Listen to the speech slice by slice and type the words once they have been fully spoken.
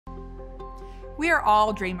We are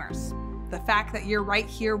all dreamers. The fact that you're right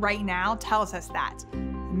here, right now tells us that.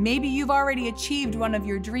 Maybe you've already achieved one of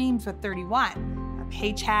your dreams with 31. A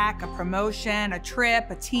paycheck, a promotion, a trip,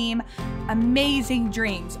 a team. Amazing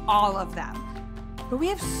dreams, all of them. But we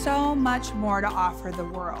have so much more to offer the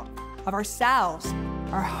world, of ourselves,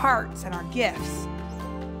 our hearts, and our gifts.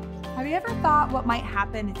 Have you ever thought what might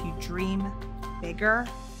happen if you dream bigger?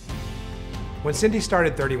 When Cindy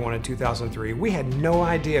started 31 in 2003, we had no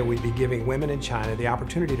idea we'd be giving women in China the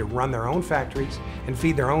opportunity to run their own factories and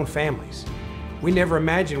feed their own families. We never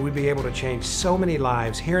imagined we'd be able to change so many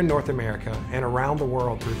lives here in North America and around the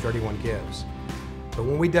world through 31 Gives. But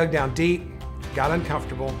when we dug down deep, got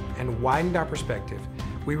uncomfortable, and widened our perspective,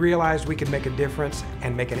 we realized we could make a difference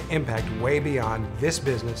and make an impact way beyond this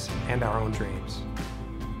business and our own dreams.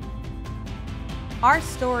 Our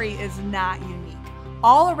story is not unique.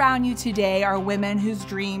 All around you today are women whose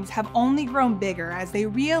dreams have only grown bigger as they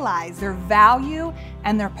realize their value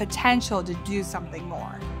and their potential to do something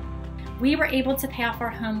more. We were able to pay off our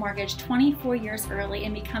home mortgage 24 years early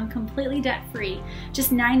and become completely debt-free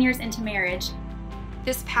just 9 years into marriage.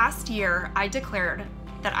 This past year, I declared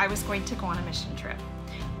that I was going to go on a mission trip.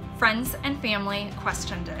 Friends and family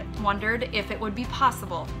questioned it, wondered if it would be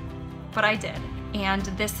possible, but I did. And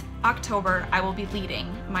this October, I will be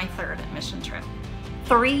leading my 3rd mission trip.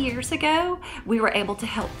 3 years ago, we were able to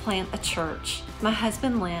help plant a church. My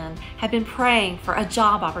husband, Lynn, had been praying for a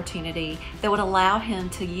job opportunity that would allow him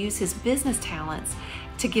to use his business talents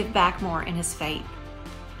to give back more in his faith.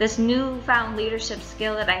 This newfound leadership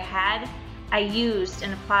skill that I had, I used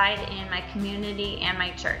and applied in my community and my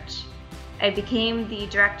church. I became the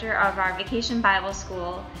director of our Vacation Bible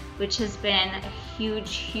School, which has been a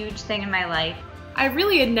huge thing in my life. I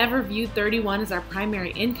really had never viewed 31 as our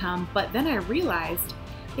primary income, but then I realized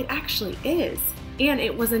it actually is, and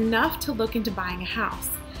it was enough to look into buying a house.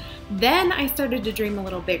 Then I started to dream a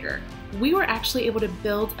little bigger. We were actually able to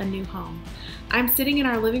build a new home. I'm sitting in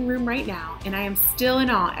our living room right now, and I am still in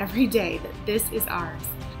awe every day that this is ours.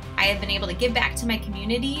 I have been able to give back to my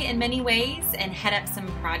community in many ways and head up some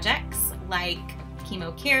projects like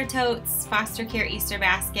chemo care totes, foster care Easter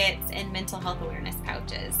baskets, and mental health awareness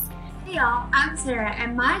pouches. Hey y'all, I'm Sarah,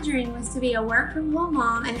 and my dream was to be a work-from-home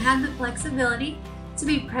mom and have the flexibility to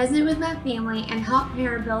be present with my family and help pay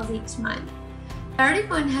our bills each month.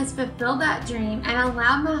 31 has fulfilled that dream and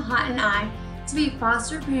allowed my heart and I to be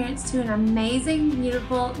foster parents to an amazing,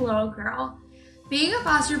 beautiful little girl. Being a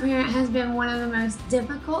foster parent has been one of the most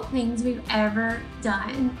difficult things we've ever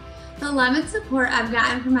done. The love and support I've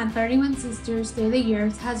gotten from my 31 sisters through the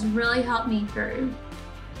years has really helped me through.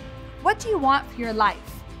 What do you want for your life?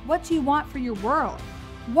 What do you want for your world?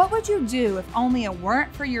 What would you do if only it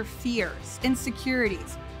weren't for your fears,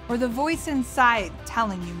 insecurities, or the voice inside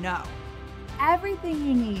telling you no? Everything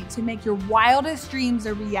you need to make your wildest dreams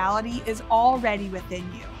a reality is already within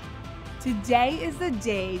you. Today is the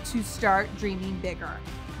day to start dreaming bigger.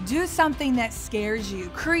 Do something that scares you.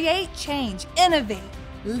 Create change, innovate,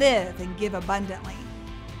 live, and give abundantly.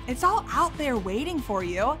 It's all out there waiting for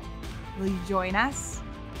you. Will you join us?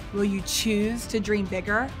 Will you choose to dream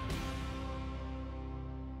bigger?